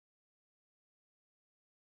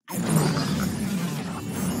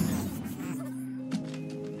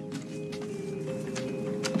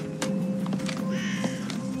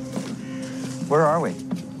Where are we?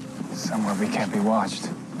 Somewhere we can't be watched.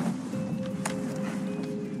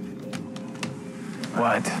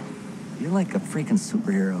 What? You're like a freaking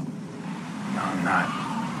superhero. No, I'm not.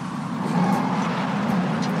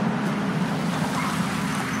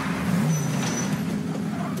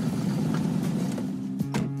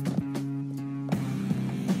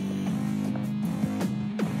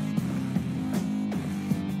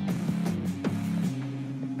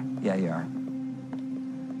 Yeah, you are.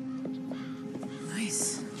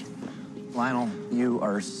 Nice. Lionel, you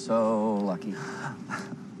are so lucky.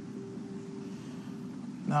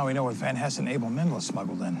 Now we know what Van Hess and Abel Mendel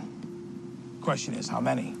smuggled in. Question is, how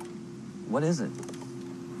many? What is it?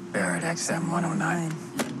 Barrett XM-109.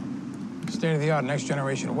 State-of-the-art,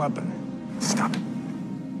 next-generation weapon. Stop it.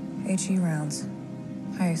 HE rounds.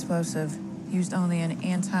 High explosive. Used only in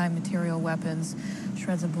anti-material weapons.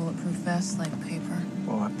 Shreds a bulletproof vest like paper.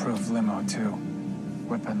 Bulletproof limo, too.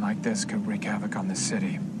 Weapon like this could wreak havoc on the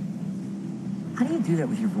city. How do you do that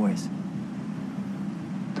with your voice?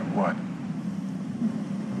 What?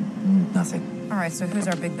 Nothing. All right, so who's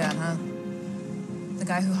our big bad, huh? The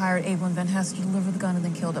guy who hired Abel and Van Hess to deliver the gun and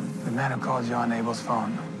then killed him. The man who called you on Abel's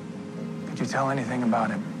phone. Could you tell anything about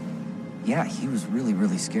him? Yeah, he was really,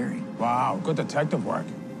 really scary. Wow, good detective work.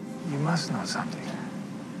 You must know something.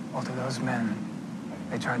 Both of those men,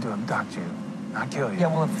 they tried to abduct you, not kill you. Yeah,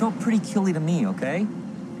 well, it felt pretty killy to me, okay?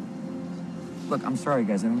 Look, I'm sorry,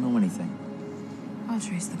 guys. I don't know anything. I'll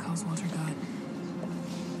trace the calls Walter got.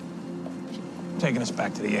 Taking us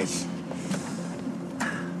back to the 8th.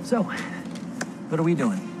 So, what are we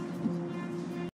doing?